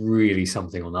that was really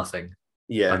something or nothing.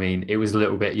 Yeah. I mean, it was a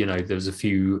little bit. There was a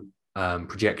few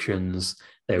projections.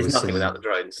 There was nothing without the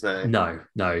drones. No.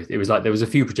 It was like there was a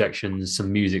few projections,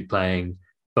 some music playing,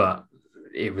 but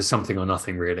it was something or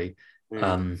nothing really.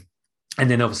 And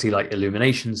then obviously like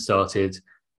Illumination started,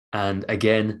 and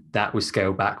again that was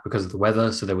scaled back because of the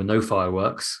weather. So there were no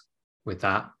fireworks with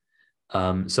that.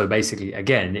 So basically,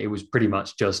 again, it was pretty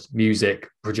much just music,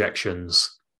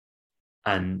 projections,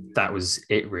 and that was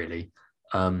it really.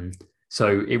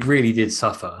 So it really did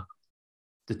suffer.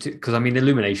 Because I mean,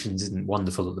 Illuminations isn't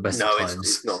wonderful at the best of times.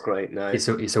 It's not great. No, it's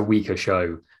a weaker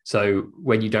show. So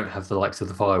when you don't have the likes of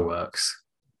the fireworks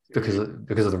because of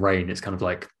the rain, it's kind of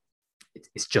like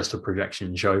it's just a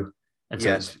projection show, and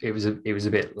so it was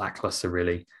a bit lackluster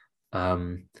really.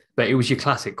 But it was your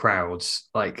classic crowds.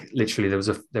 Like literally,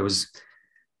 there was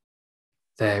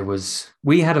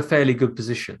we had a fairly good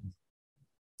position.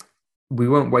 We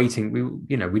weren't waiting.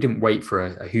 We didn't wait for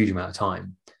a huge amount of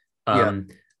time. And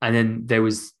then there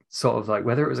was sort of like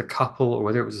whether it was a couple or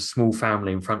whether it was a small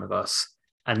family in front of us,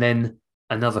 and then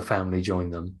another family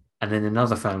joined them, and then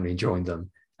another family joined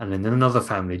them, and then another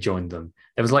family joined them.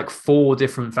 There was like 4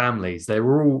 different families. They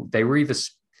were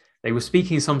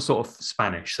speaking some sort of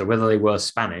Spanish. So whether they were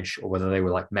Spanish or whether they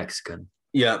were like Mexican,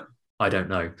 I don't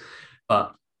know.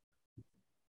 But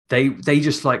they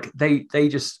just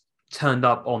turned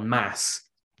up en masse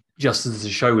just as the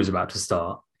show was about to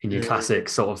start. In your classic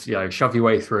sort of, shove your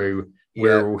way through.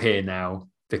 We're all here now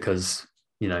because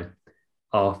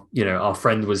our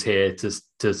friend was here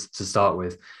to start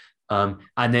with,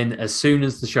 and then as soon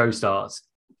as the show starts,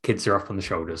 kids are up on the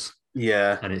shoulders.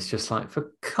 Yeah, and it's just like,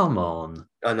 come on.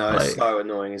 I know, it's so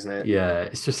annoying, isn't it? Yeah,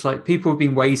 it's just like people have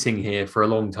been waiting here for a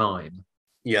long time.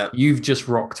 Yeah, you've just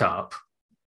rocked up,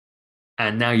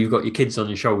 and now you've got your kids on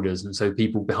your shoulders, and so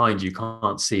people behind you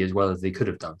can't see as well as they could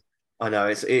have done. I know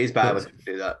it is bad when people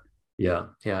do that. Yeah,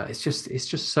 it's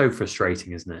just so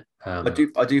frustrating, isn't it?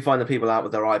 I do find the people out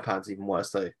with their iPads even worse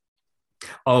though.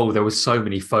 Oh, there was so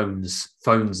many phones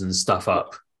and stuff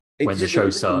up when the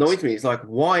show starts. It annoys me. It's like,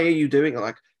 why are you doing it?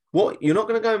 Like, what? You're not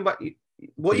going to go back.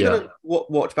 What are you going to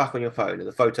watch back on your phone and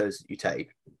the photos that you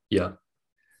take? Yeah.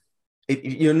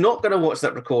 You're not going to watch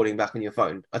that recording back on your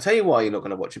phone. I'll tell you why you're not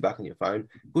going to watch it back on your phone.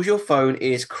 Because your phone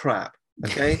is crap.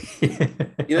 Okay.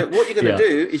 What you're going to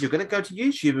do is you're going to go to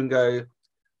YouTube and go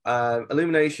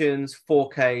Illuminations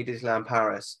 4K Disneyland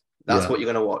Paris. That's what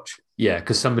you're going to watch. Yeah,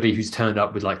 because somebody who's turned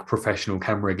up with like professional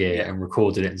camera gear and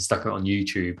recorded it and stuck it on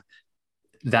YouTube,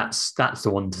 that's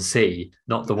the one to see,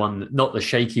 not the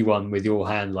shaky one with your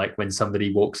hand, like when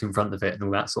somebody walks in front of it and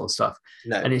all that sort of stuff.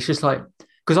 No. And it's just like,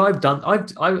 because I've done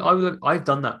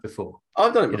that before.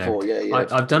 I've done it before.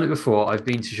 I've done it before. I've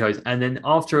been to shows, and then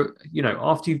after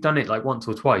you've done it like once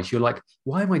or twice, you're like,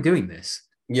 why am I doing this?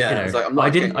 Yeah, it's like, I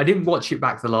didn't watch it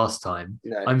back the last time.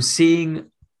 No.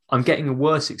 I'm getting a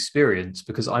worse experience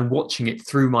because I'm watching it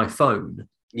through my phone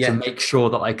to make sure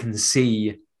that I can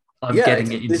see I'm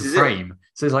getting it into frame.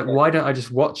 So it's like, why don't I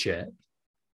just watch it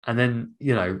and then,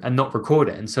 and not record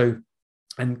it? And so,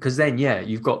 and because then,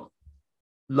 you've got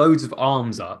loads of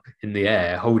arms up in the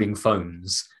air holding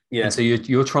phones. Yeah. And so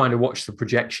you're trying to watch the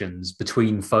projections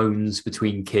between phones,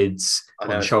 between kids,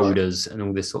 on shoulders and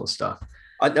all this sort of stuff.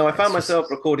 I found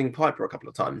myself recording Piper a couple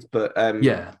of times, but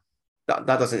that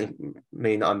doesn't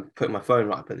mean that I'm putting my phone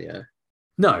right up in the air.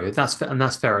 No, that's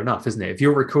fair enough, isn't it? If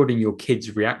you're recording your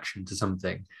kid's reaction to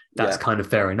something, that's kind of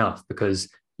fair enough because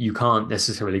you can't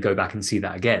necessarily go back and see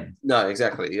that again. No,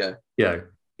 exactly. Yeah.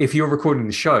 If you're recording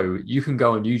the show, you can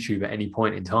go on YouTube at any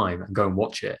point in time and go and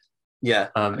watch it. Yeah.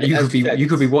 You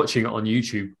could be watching it on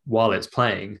YouTube while it's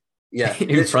playing. Yeah,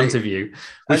 in front of you,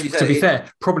 which, to be fair,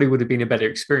 probably would have been a better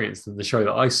experience than the show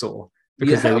that I saw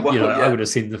because I would have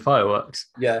seen the fireworks.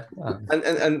 Yeah,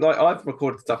 and like I've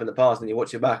recorded stuff in the past, and you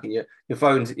watch it back, and your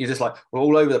phones, you're just like we're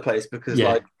all over the place because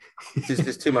like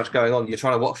there's too much going on. You're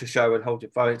trying to watch the show and hold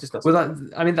your phone. It just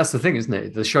doesn't. That's the thing, isn't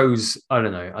it? The show's I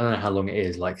don't know how long it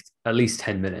is, like at least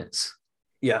 10 minutes.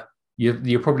 Yeah,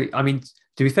 you're probably. I mean,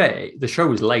 to be fair, the show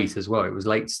was late as well. It was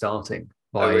late starting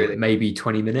by maybe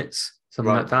 20 minutes.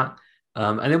 Something like that.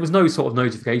 And there was no sort of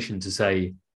notification to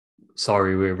say,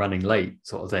 sorry, we're running late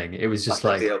sort of thing. It was just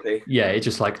like, it's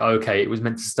just like, okay, it was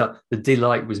meant to start. The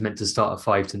delight was meant to start at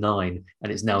 5 to 9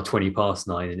 and it's now 20 past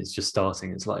 9 and it's just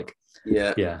starting. It's like,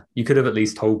 you could have at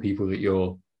least told people that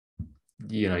you're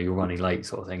running late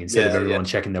sort of thing instead of everyone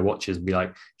checking their watches and be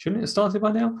like, shouldn't it have started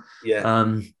by now?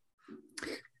 Yeah.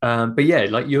 But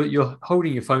like you're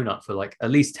holding your phone up for like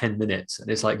at least 10 minutes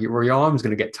and it's like your arm's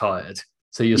going to get tired.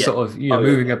 So you're sort of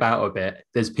moving about a bit.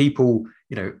 There's people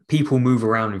move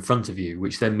around in front of you,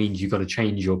 which then means you've got to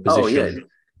change your position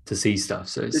to see stuff.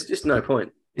 So it's just no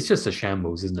point. It's just a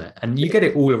shambles, isn't it? And you get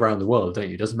it all around the world, don't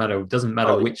you? It doesn't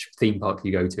matter which theme park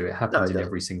you go to. It happens in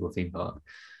every single theme park.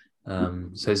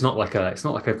 So it's not like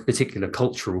a particular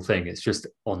cultural thing. It's just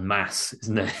en masse,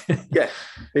 isn't it? Yeah,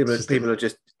 people are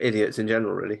just idiots in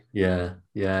general, really.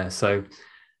 Yeah. So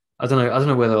I don't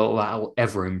know whether that'll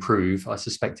ever improve. I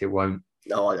suspect it won't.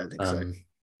 No, I don't think so.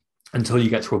 Until you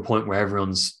get to a point where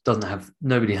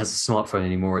nobody has a smartphone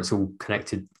anymore. It's all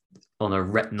connected on a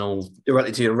retinal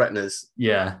directly to your retinas.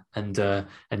 Yeah, and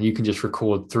you can just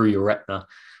record through your retina.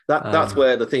 That's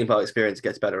where the theme park experience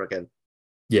gets better again.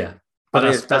 Yeah,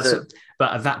 but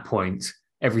but at that point,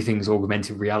 everything's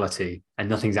augmented reality and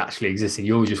nothing's actually existing.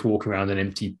 You're just walking around an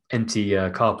empty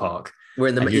car park. We're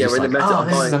in the meta. Oh,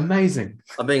 this is amazing.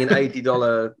 I'm being an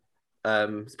 $80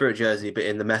 Spirit jersey, but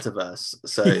in the metaverse.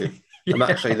 So I'm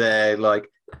actually there, like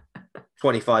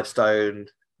 25 stone,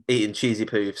 eating cheesy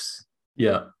poofs.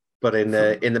 Yeah. But in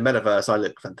the metaverse, I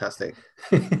look fantastic.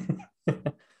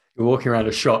 You're walking around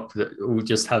a shop that all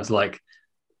just has like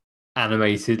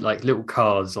animated like little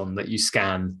cards on that you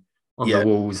scan on the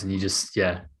walls, and you just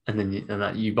and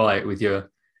then you buy it with your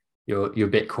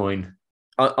Bitcoin.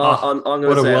 I'm going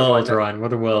what to a say world, right Ryan!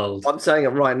 What a world! I'm saying it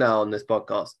right now on this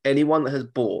podcast. Anyone that has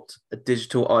bought a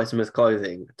digital item as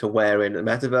clothing to wear in a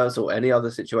metaverse or any other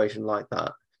situation like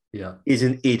that, is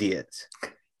an idiot.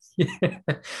 Yeah,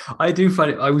 I do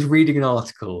find it. I was reading an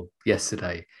article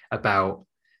yesterday about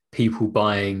people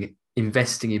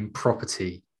investing in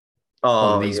property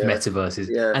on these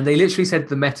metaverses, and they literally said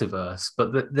the metaverse,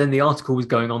 but then the article was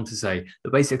going on to say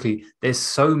that basically there's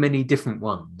so many different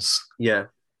ones. Yeah.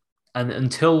 And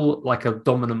until like a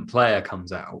dominant player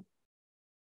comes out,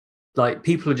 like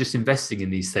people are just investing in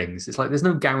these things. It's like there's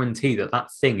no guarantee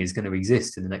that thing is going to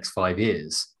exist in the next 5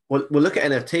 years. Well, look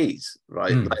at NFTs,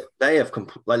 right? Like they have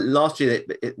last year.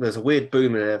 There's a weird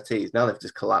boom in NFTs. Now they've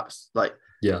just collapsed,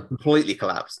 completely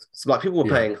collapsed. So like people were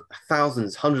paying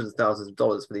thousands, hundreds of thousands of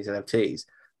dollars for these NFTs,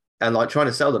 and like trying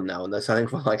to sell them now, and they're selling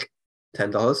for like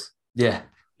 $10. Yeah.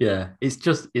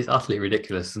 It's utterly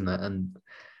ridiculous, isn't it? And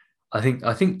I think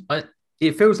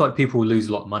it feels like people lose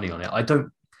a lot of money on it.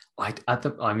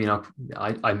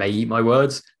 I may eat my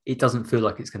words. It doesn't feel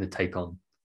like it's going to take off.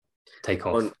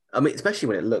 I mean, especially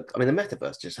when the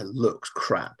metaverse just looks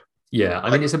crap. Yeah, I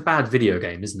mean, it's a bad video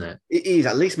game, isn't it? It is.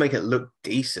 At least make it look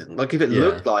decent. Like if it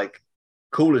looked like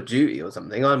Call of Duty or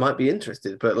something, I might be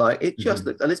interested. But like it just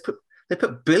looked, and they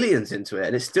put billions into it,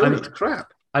 and it still looks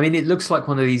crap. I mean, it looks like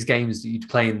one of these games that you'd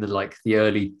play in the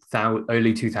early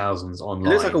 2000s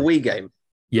online. It looks like a Wii game.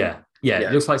 Yeah.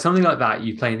 It looks like something like that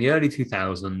you play in the early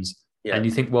 2000s, and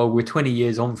you think, well, we're 20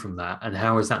 years on from that, and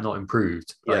how has that not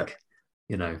improved?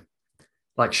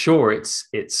 Like, sure, it's.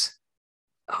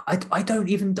 I don't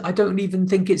even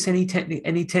think it's any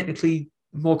technically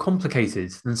more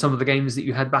complicated than some of the games that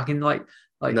you had back in back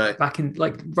in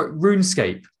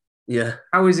RuneScape. Yeah.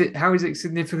 How is it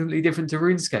significantly different to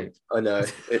RuneScape? I know.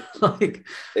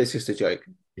 It's just a joke.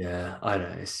 Yeah, I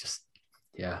know. It's just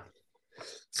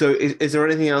So is there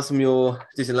anything else from your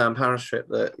Disneyland Paris trip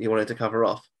that you wanted to cover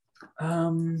off?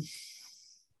 Let's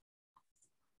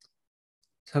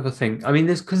have a think. I mean,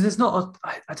 there's not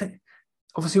I don't.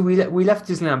 Obviously, we left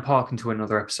Disneyland Park into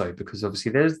another episode because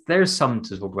obviously there's some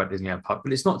to talk about Disneyland Park,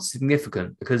 but it's not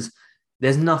significant because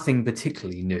there's nothing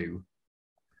particularly new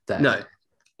there. No.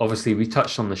 Obviously, we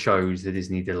touched on the shows, the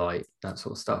Disney Delight, that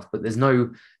sort of stuff, but there's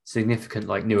no significant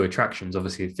new attractions.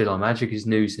 Obviously, PhilharMagic is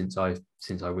new since I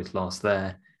was last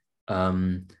there,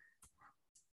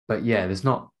 but yeah, there's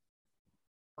not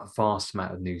a vast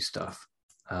amount of new stuff.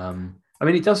 I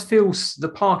mean, it does feel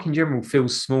the park in general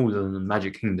feels smaller than the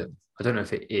Magic Kingdom. I don't know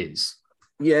if it is.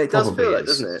 Yeah, it does feel like,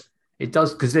 doesn't it? It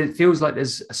does, because it feels like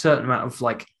there's a certain amount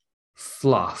of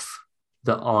fluff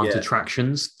that aren't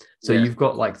attractions. So you've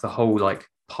got the whole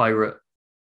pirate.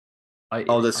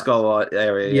 The skull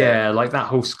area. Yeah, like that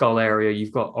whole skull area.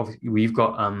 You've got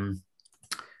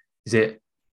is it?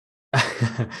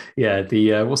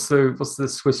 Yeah, what's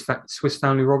the Swiss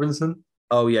Family Robinson?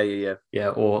 Oh yeah.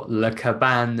 Or Le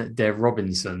Cabane de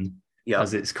Robinson,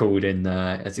 as it's called in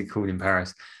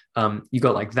Paris. You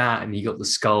got that, and you got the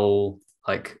skull,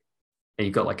 and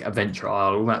you got Adventure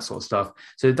Isle, all that sort of stuff.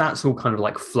 So that's all kind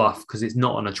of fluff because it's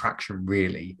not an attraction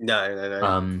really.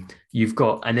 No. You've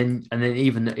got, and then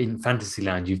even in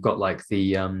Fantasyland, you've got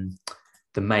the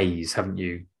maze, haven't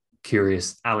you?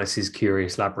 Alice's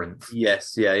Curious Labyrinth.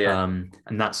 Yes, yeah.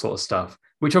 And that sort of stuff.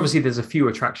 Which obviously there's a few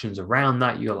attractions around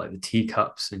that. You got the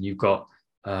teacups, and you've got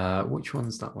which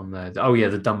one's that one there? Oh yeah,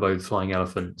 the Dumbo flying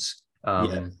elephants.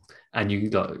 And you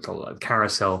got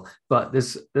carousel, but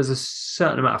there's a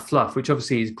certain amount of fluff, which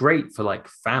obviously is great for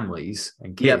families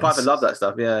and kids. Yeah, but I love that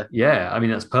stuff. Yeah. I mean,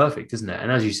 that's perfect, isn't it? And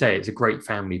as you say, it's a great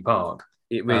family park.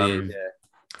 It really is. Yeah.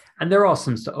 And there are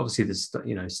some obviously there's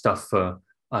stuff for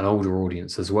an older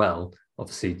audience as well.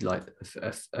 Obviously,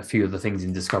 a few of the things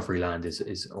in Discoveryland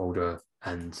is older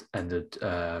and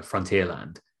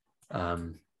Frontierland,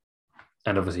 and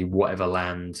obviously whatever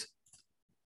land.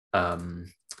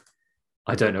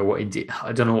 I don't know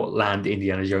what land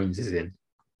Indiana Jones is in.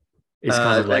 It's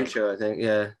kind of adventure, I think.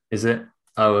 Yeah. Is it?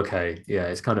 Oh, okay. Yeah,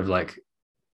 it's kind of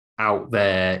out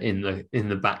there in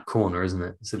the back corner, isn't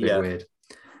it? It's a bit weird.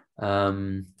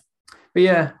 But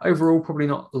yeah, overall, probably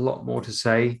not a lot more to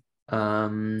say.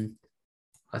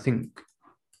 I think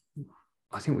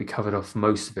we covered off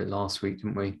most of it last week,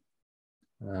 didn't we?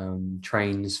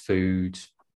 Trains, food.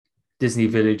 Disney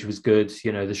Village was good.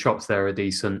 The shops there are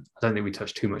decent. I don't think we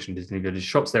touched too much on Disney Village.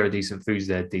 Shops there are decent. Foods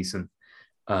there are decent.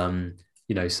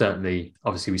 certainly,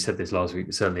 obviously we said this last week,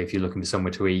 but certainly if you're looking for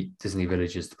somewhere to eat, Disney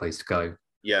Village is the place to go.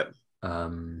 Yeah.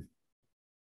 So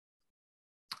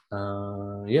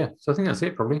I think that's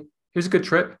it probably. It was a good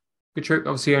trip.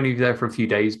 Obviously only there for a few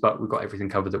days, but we got everything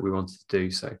covered that we wanted to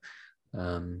do. So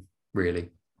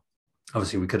really,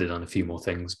 obviously we could have done a few more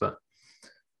things, but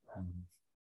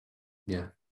yeah.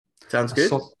 Sounds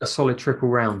good. A solid trip all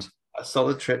round. A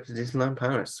solid trip to Disneyland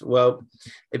Paris. Well,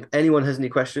 if anyone has any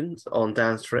questions on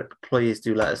Dan's trip, please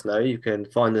do let us know. You can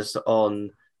find us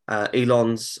on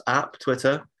Elon's app,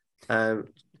 Twitter.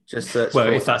 Just search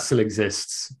if that still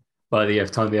exists by the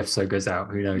time the episode goes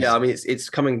out, who knows? Yeah, I mean it's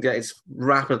coming. It's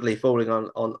rapidly falling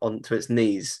onto its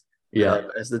knees. Yeah,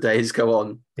 as the days go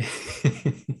on.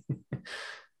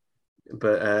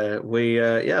 But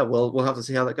we'll have to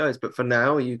see how that goes. But for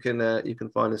now, you can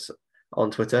find us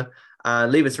on Twitter.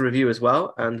 Leave us a review as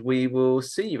well, and we will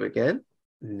see you again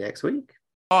next week.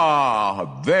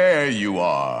 Ah, there you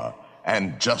are.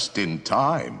 And just in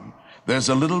time. There's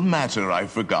a little matter I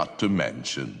forgot to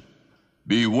mention.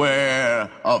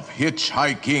 Beware of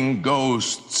hitchhiking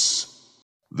ghosts.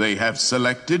 They have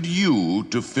selected you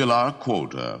to fill our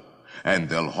quota, and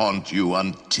they'll haunt you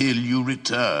until you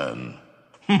return.